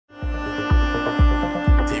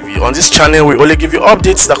On this channel, we only give you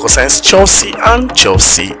updates that concerns Chelsea and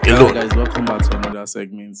Chelsea alone. Hi guys, welcome back to another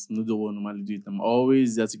segment. Not the one normally do it. I'm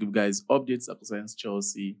always there to give you guys updates that concerns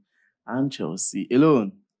Chelsea and Chelsea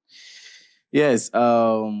alone. Yes,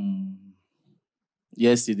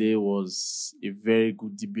 yesterday was a very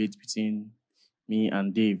good debate between me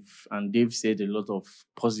and Dave. And Dave said a lot of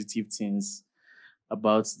positive things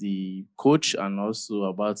about the coach and also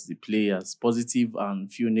about the players. Positive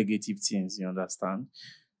and few negative things, you understand?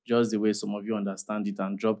 Just the way some of you understand it,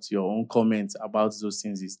 and dropped your own comments about those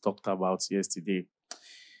things he's talked about yesterday.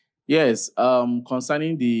 Yes,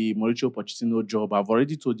 concerning the Mauricio Pochettino job, I've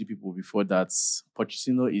already told you people before that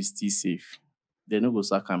Pochettino is still safe. They no go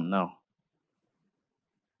sack him now.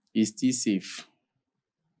 He's still safe.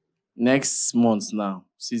 Next month now,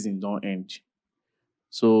 season don't end.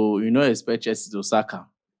 So you know, expect Chelsea to sack him.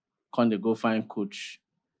 Can't they go find coach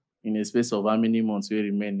in a space of how many months will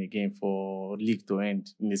remain again for league to end?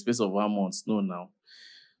 In a space of 1 month, no now.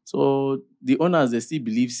 So the owners, they still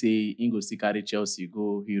believe, say, he go still carry Chelsea,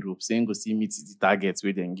 go Europe, say, he go still meet the targets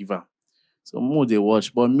where they give her. So more they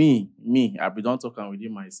watch. But me, I be don't talk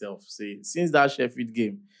within myself. Say, since that Sheffield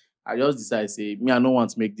game, I just decide, say, me, I don't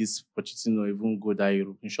want to make this Pochettino even go that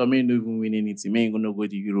Europe. In short, me no even win anything. Me ain't gonna go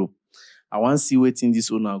to Europe. I want to see what thing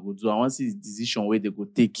this owner go do. I want to see the decision where they go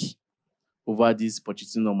take over this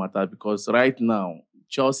Pochettino matter, because right now,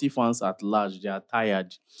 Chelsea fans at large, they are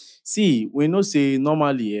tired. See, we know, say,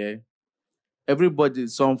 normally, everybody,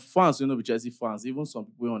 some fans will not be Chelsea fans, even some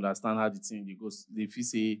people will understand how the team goes. They feel,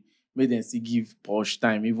 say, make them still give Poch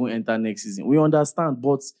time, even enter next season. We understand,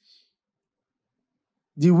 but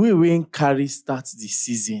the way we carry start the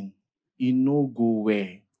season, it no go well.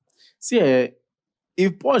 See,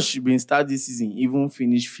 if Poch been start this season, even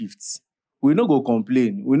finish 5th, we no go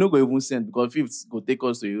complain. We no go even send, because 5th go take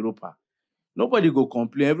us to Europa. Nobody go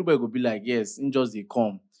complain. Everybody go be like, yes, in just they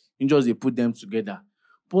come. In just they put them together.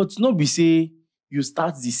 But no be say you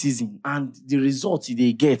start the season and the result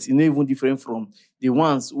they get, not even different from the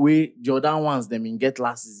ones where the other ones them in get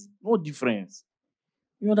last season. No difference.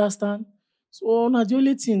 You understand? So now the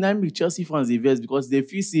only thing that make Chelsea fans they vex, because they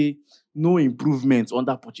feel, say, no improvement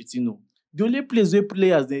under Pochettino. The only place where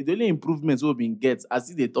players, the only improvements will be get as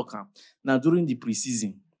if they talk now during the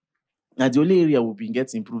preseason. Now the only area we've been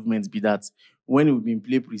getting improvements be that when we've been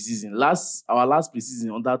play preseason. Our last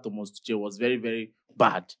preseason under Thomas Tuchel was very, very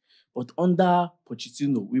bad. But under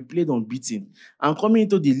Pochettino, we played unbeaten. And coming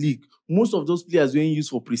into the league, most of those players we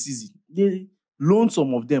used for preseason, they loaned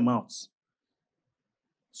some of them out.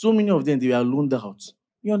 So many of them, they were loaned out.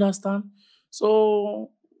 You understand?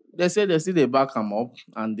 So they say they back them up,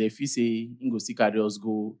 and they feel, say, go see carriers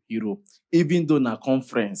go Europe. Even though na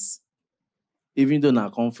conference,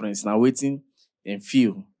 now waiting and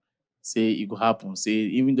feel, say, it go happen. Say,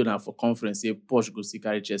 even though na for conference, say, Poch go see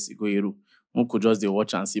carry Chelsea go Europe. We could just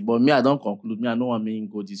watch and see. But me, I don't conclude. Me, I don't want me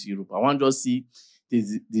go this Europe. I want to just see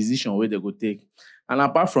the decision where they go take. And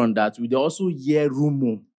apart from that, we also hear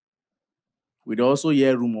rumor.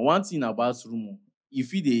 One thing about rumor,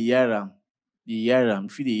 if you dey hear am,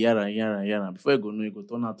 if you dey hear am, before you go know, it go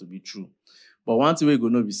turn out to be true. But one thing we go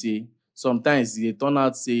know be, say, sometimes they turn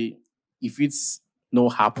out, say, if it's no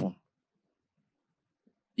happen.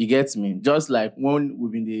 You get me? Just like when we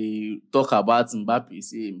been dey talk about Mbappe,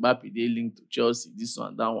 say Mbappe they linked to Chelsea, this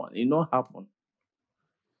one, that one. It not happen.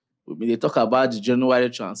 We been dey talk about the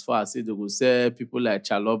January transfer, say they go sell people like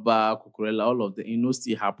Chalobah, Cucurella, all of them. It no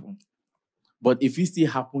still happen. But if it still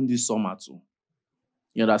happen this summer too,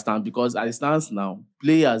 you understand? Because as it stands now,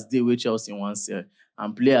 players they where Chelsea want sell,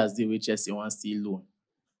 and players they where Chelsea want still loan.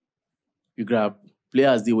 You grab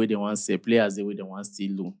players they where they want sell, players they where they want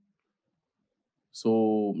still loan.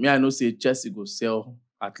 So me, I know, say, Chelsea go sell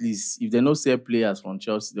at least, if they no sell players from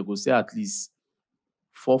Chelsea, they go sell at least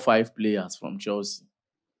 4 or 5 players from Chelsea.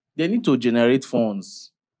 They need to generate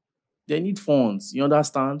funds. They need funds. You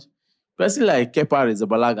understand? Person like Kepa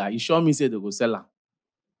Arrizabalaga, he sure me say they go sell her.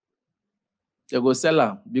 They go sell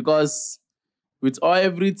her because with all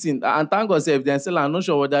everything, and thank God, say, if they sell her, I'm not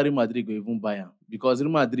sure whether Real Madrid go even buy her, because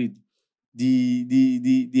Real Madrid,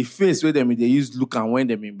 the face where they use look and when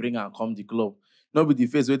they bring and come the club, not be the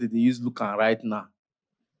face where they use look and right now.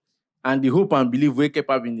 And the hope and belief where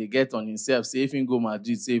Kepa been they get on himself, say if he go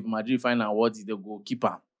Madrid, say if Madrid find out what they go keep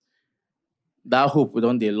her. That hope we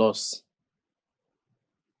don't they lost.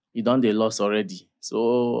 He done they lost already.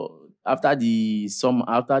 So after the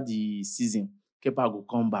season, Kepa go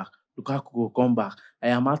come back, Lukaku go come back,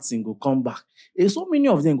 Ayamatsin go come back. And so many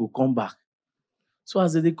of them go come back. So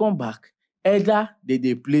as they come back, either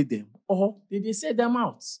they play them or they set them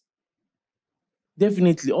out.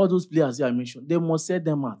 Definitely, all those players I mentioned, they must set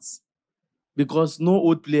them out. Because no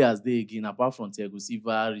old players there again, apart from Thiago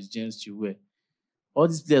Silva, Rich James, Chilwell. All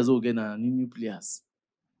these players will get new players.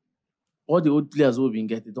 All the old players will be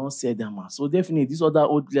get, they don't sell them. So definitely, these other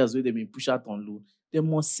old players where they been pushed out on loan, they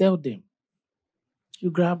must sell them.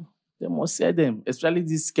 You grab, they must sell them. Especially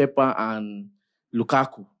this Kepa and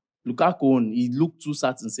Lukaku. Lukaku, he looked too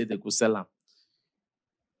certain, say they could sell him.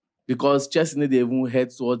 Because Chelsea need even head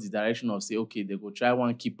towards the direction of say, okay, they go try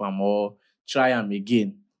one, keep him or try him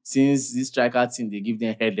again. Since this striker team, they give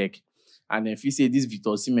them headache. And if you say this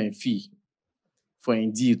Victor Osimhen fee for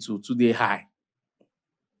indeed to today high.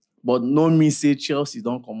 But no me say Chelsea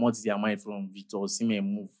don't comot their mind from Victor Osimhen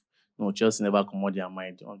move. No, Chelsea never comot their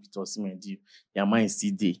mind on Victor Osimhen deal. Their mind is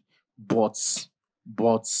still there. But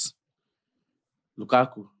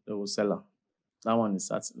Lukaku, they will sell her. That one is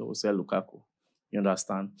certain. They will sell Lukaku. You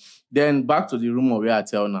understand? Then back to the rumor where I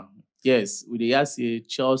tell now. Yes, we dey say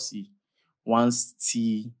Chelsea wants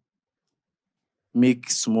to make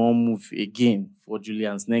small move again for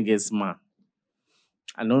Julian Nagelsmann.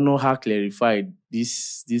 I don't know how clarified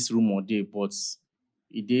this rumor dey, but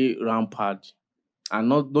it dey rampant. And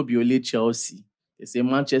not be only Chelsea. They say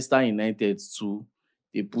Manchester United too,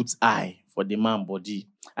 they put eye for the man body.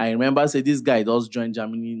 I remember say this guy does join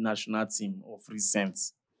Germany national team of recent.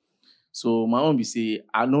 So my own be say,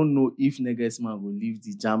 I don't know if Nagelsmann will leave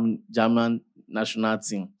the German national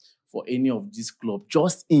team for any of this club,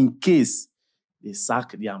 just in case they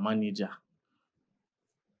sack their manager.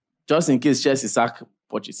 Just in case Chelsea sack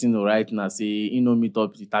Pochettino right now, say he no meet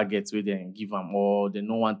up the targets where they give him or they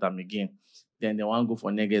no want him again, then they want to go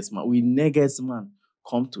for Nagelsmann. Will Nagelsmann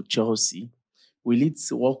come to Chelsea? Will it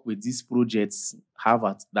work with these projects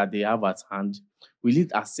that they have at hand? Will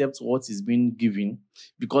it accept what is being given?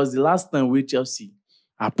 Because the last time we Chelsea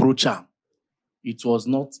approached him, it was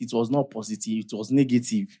not positive, it was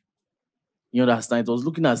negative. You understand? It was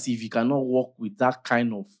looking as if he cannot work with that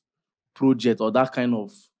kind of project or that kind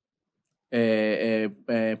of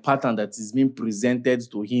pattern that is being presented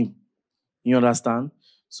to him. You understand?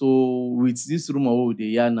 So with this rumor over the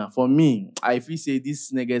year now, for me, I feel say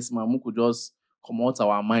this Nagelsmann could just come out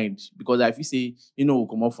our mind, because I feel say, we'll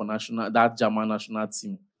come out for that German national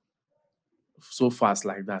team so fast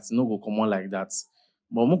like that. Go come on like that.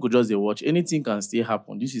 But we could just watch. Anything can still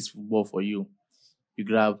happen. This is football for you. You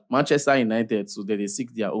grab Manchester United, so they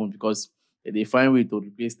seek their own, because they find way to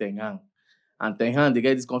replace Ten Hag. And Ten Hag, they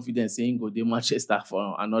get this confidence saying go to Manchester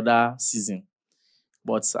for another season.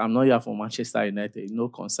 But I'm not here for Manchester United. No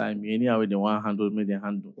concern me. Anyhow, they want to handle me, they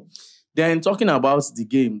handle. Then talking about the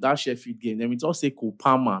game, that Sheffield game, then we talk say Cole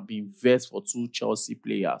Palmer be invest for 2 Chelsea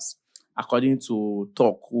players. According to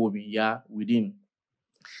talk who will be here within,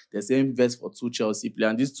 they say invest for 2 Chelsea players.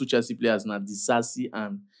 And these 2 Chelsea players are Disasi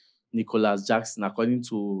and Nicholas Jackson, according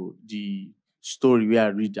to the story we I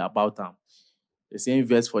read about them. They say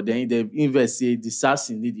invest for them. They invest, say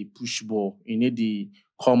Disasi need the push ball, he need the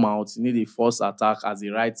come out, he need the force attack as a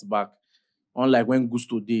right back. Unlike when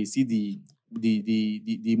Gusto dey, see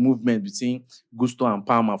the movement between Gusto and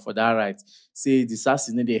Palmer for that right. Say Disasi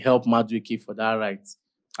need they help Madueke for that right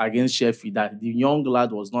against Sheffield. That the young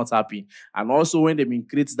lad was not happy. And also when they been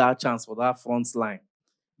create that chance for that front line.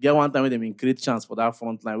 Get one time when they been create chance for that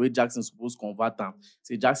front line where Jackson supposed to convert them.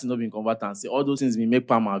 Say Jackson not been convert them. Say all those things will make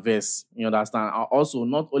Palmer verse. You understand? And also,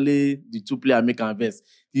 not only the 2 players make a verse,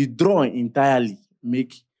 the draw entirely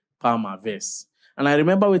make Palmer verse. And I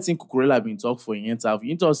remember waiting Cucurella been talk for an interview.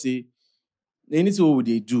 He talk say, anything what would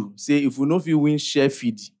they do? Say if we know if you win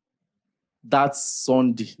Sheffield that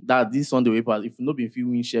Sunday, this Sunday we pass, if we know if you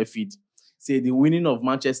win Sheffield, say the winning of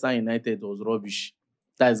Manchester United was rubbish.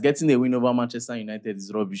 That is getting a win over Manchester United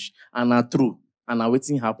is rubbish. And not true. And now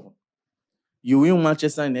waiting happen. You win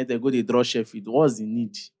Manchester United, go to draw Sheffield. What's the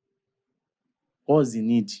need? What's the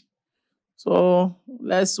need? So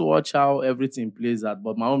let's watch how everything plays out.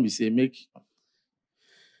 But my own be say make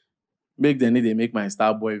the need they make my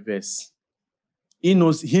star boy verse. He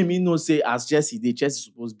knows say as Chelsea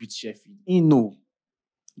supposed to beat Sheffield. He know.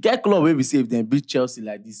 Get club where we say if they beat Chelsea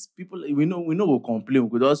like this, people we know will complain. We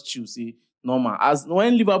could just choose say normal. As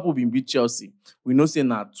when Liverpool been beat Chelsea, we know say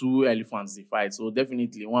now 2 elephants they fight. So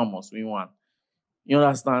definitely one must win one. You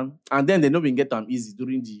understand? And then they no been get them easy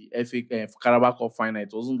during the FA Carabao Cup final.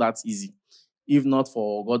 It wasn't that easy. If not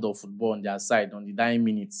for God of football on their side on the dying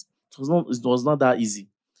minutes. It was not that easy.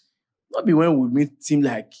 Not be when we meet team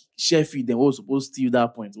like Sheffield, then we're supposed to steal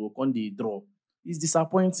that point. We'll come the draw. It's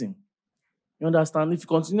disappointing. You understand? If you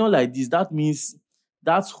continue like this, that means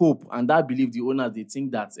that hope and that belief the owners, they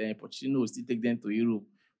think that Pochettino will still take them to Europe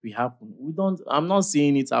will happen. I'm not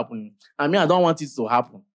seeing it happening. I mean, I don't want it to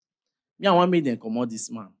happen. Me, I want to make them come out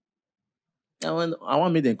this man. I want to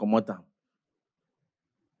make them come out.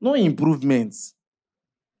 No improvements.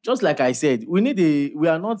 Just like I said, we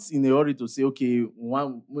are not in a hurry to say, okay,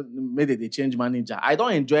 maybe they change manager. I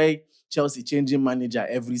don't enjoy Chelsea changing manager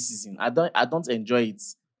every season. I don't enjoy it.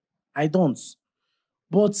 I don't.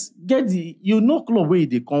 But club where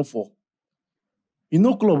they come for.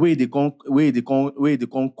 Club where they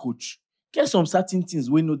come coach. Get some certain things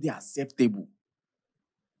where they acceptable.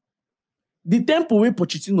 The tempo where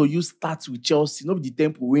Pochettino use start with Chelsea, not the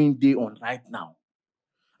tempo where they on right now.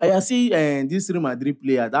 I see this Real Madrid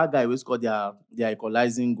player, that guy who scored their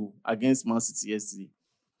equalizing goal against Man City yesterday.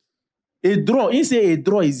 He say a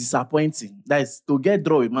draw is disappointing. That is, to get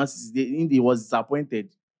draw with Man City, he was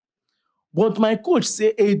disappointed. But my coach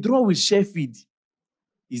say a draw with Sheffield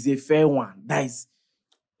is a fair one. That is,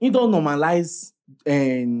 he don't normalize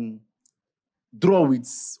draw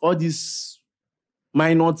with all this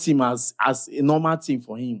minor team as a normal team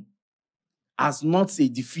for him. As not a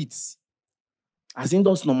defeat. As in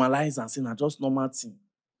just normalize and say, just normal thing.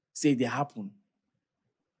 Say they happen.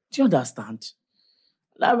 Do you understand?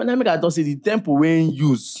 Let me just say the tempo when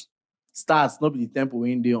use starts, not be the tempo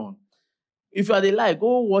when they on. If you are the like,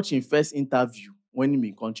 go watch him first interview when he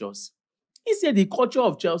became Chelsea. He said the culture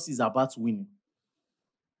of Chelsea is about winning.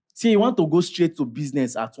 See, he want to go straight to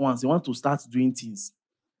business at once. He want to start doing things.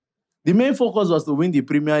 The main focus was to win the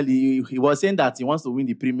Premier League. He was saying that he wants to win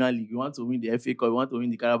the Premier League. He wants to win the FA Cup. He wants to win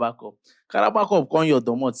the Carabao Cup. Carabao Cup, come your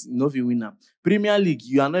domot, you know if you win now. Premier League,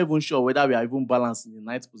 you are not even sure whether we are even balanced in the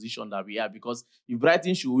ninth position that we are. Because if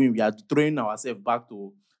Brighton should win, we are throwing ourselves back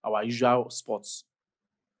to our usual spots.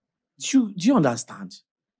 Do you understand?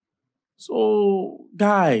 So,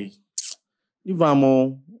 guy, leave am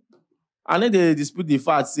on. I need to dispute the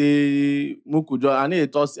fact, say, I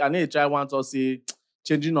need to try one to say,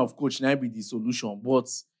 changing of coach might be the solution, but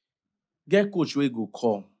get coach where go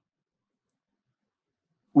come.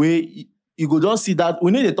 Where you go just see that we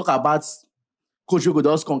need to talk about coach where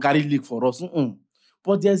go just come carry league for us.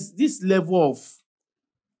 But there's this level of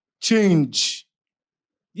change,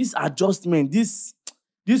 this adjustment, this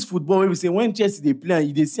football where we say when Chelsea they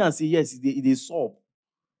play, they see and say yes, they sub.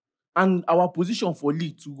 And our position for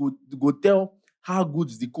league to go tell how good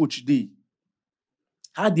is the coach dey.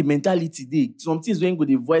 How the mentality dey. Some things when go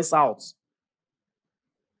dey voice out.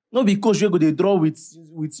 No be coach wey go dey draw with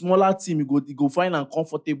smaller team, you go find am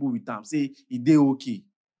comfortable with am. Say e dey okay.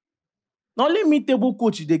 Na only mid-table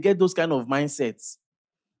coach dey get those kind of mindsets.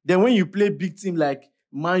 Then when you play big team like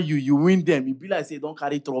Man U, you win them. E be like say you don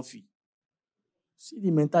carry trophy. See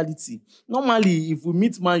the mentality. Normally, if we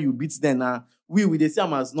meet Man U, beat them, we dey see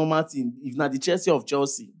am as normal thing. If na the Chelsea of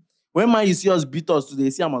Chelsea, when Man U see us beat us today,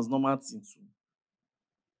 see am as normal thing too.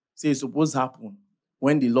 Say it's supposed to happen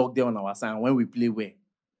when they lock them on our side and when we play well.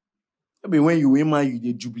 Maybe when you win Man U,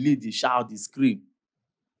 they jubilate, they shout, they scream.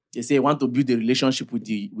 They say, want to build a relationship with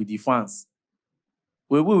the fans.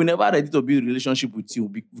 We were never ready to build a relationship with you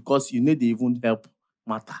because you need to even help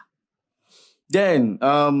matter. Then,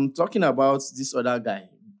 talking about this other guy,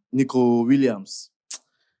 Nico Williams.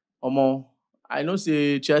 I know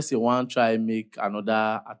say Chelsea want try make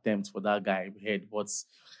another attempt for that guy head, but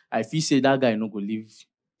I feel say that guy no go leave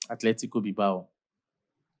Atletico Bilbao.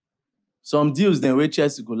 Some deals then where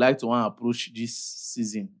Chelsea go like to want approach this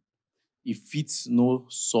season. It fits no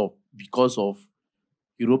sub because of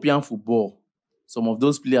European football. Some of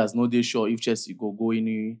those players no they sure if Chelsea go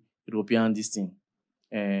in European this thing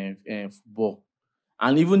football.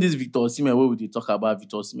 And even this Victor Osimhen, where we dey talk about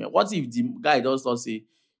Victor Osimhen, what if the guy does not say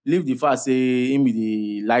leave the fact say him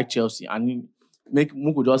dey like Chelsea and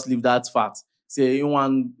could just leave that fact say he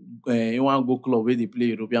want go club where they play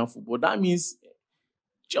European football. That means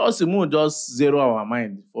Chelsea will just zero our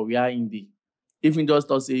mind for where in dey. If he just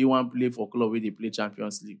say he want play for club where they play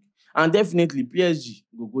Champions League. And definitely PSG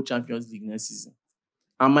will go Champions League next season.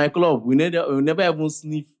 And my club, we never even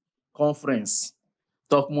sniff conference.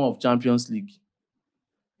 Talk more of Champions League.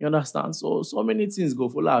 You understand? So many things go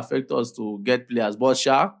follow affect us to get players. But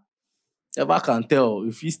never can tell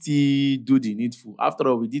if he still do the needful. After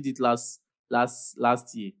all, we did it last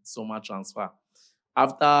year, summer transfer.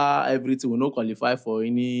 After everything, we no qualify for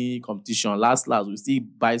any competition. Last, we still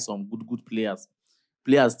buy some good players.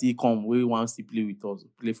 Players still come, we want to play with us,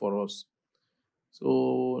 play for us.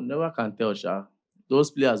 So never can tell, Those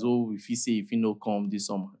players who we feel say if he no come this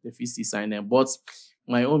summer, they feel still sign them. But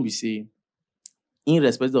my own be say, in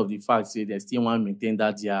respect of the fact say they still want to maintain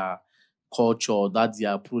that their culture, that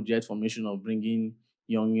their project formation of bringing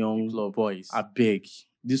young club boys. I beg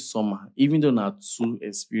this summer, even though not 2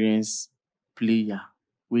 experienced player,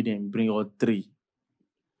 we then bring out 3.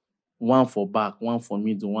 1 for back, 1 for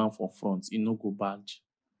middle, 1 for front. It no go bad.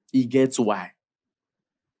 It gets why.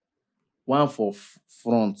 one for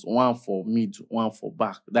front, one for mid, one for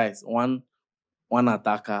back. That is one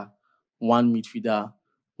attacker, one midfielder,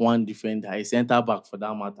 one defender, a centre back for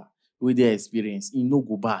that matter, with their experience, e no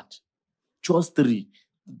go bad. Just 3.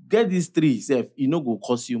 Get these 3 sef, e no go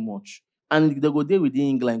cost you much. And they go dey within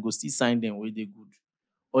England, go still sign them wey dey good.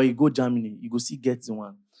 Or you go Germany, you go still get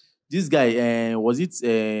one. This guy, was it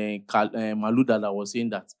Maluda that was saying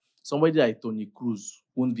that somebody like Toni Kroos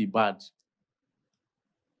won't be bad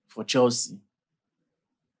for Chelsea.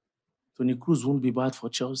 Toni Kroos won't be bad for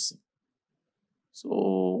Chelsea. So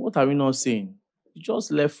what are we not saying? You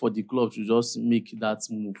just left for the club to just make that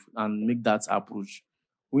move and make that approach.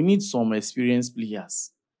 We need some experienced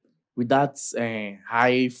players with that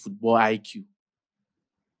high football IQ.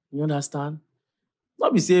 You understand?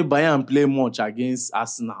 Not be say Bayern play much against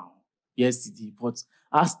Arsenal yesterday, but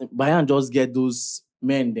Bayern just get those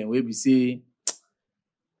men then wey be say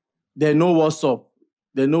they know what's up.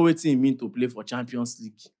 They know wetin e mean to play for Champions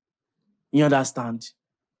League. You understand?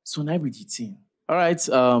 So now be the thing. All right,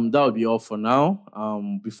 that will be all for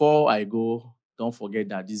now. Before I go, don't forget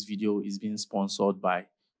that this video is being sponsored by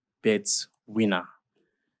Bet Winner.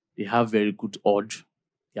 They have very good odds.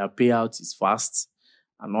 Their payout is fast.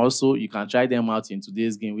 And also, you can try them out in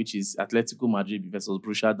today's game, which is Atletico Madrid versus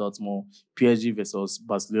Borussia Dortmund, PSG versus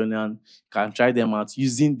Barcelona. You can try them out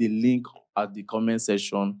using the link at the comment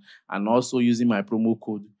section and also using my promo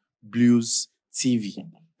code BluesTV.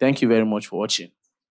 Thank you very much for watching.